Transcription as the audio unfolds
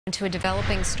To a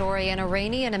developing story, an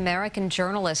Iranian-American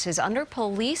journalist is under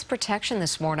police protection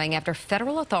this morning after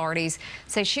federal authorities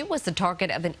say she was the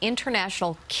target of an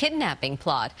international kidnapping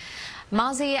plot.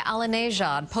 Mazi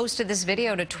Alinejad posted this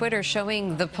video to Twitter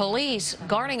showing the police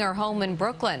guarding her home in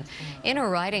Brooklyn. In her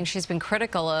writing, she's been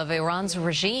critical of Iran's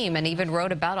regime and even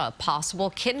wrote about a possible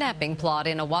kidnapping plot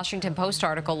in a Washington Post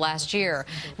article last year.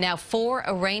 Now, 4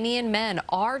 Iranian men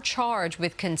are charged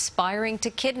with conspiring to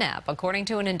kidnap. According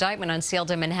to an indictment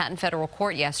unsealed in Manhattan federal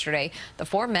court yesterday, the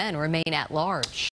 4 men remain at large.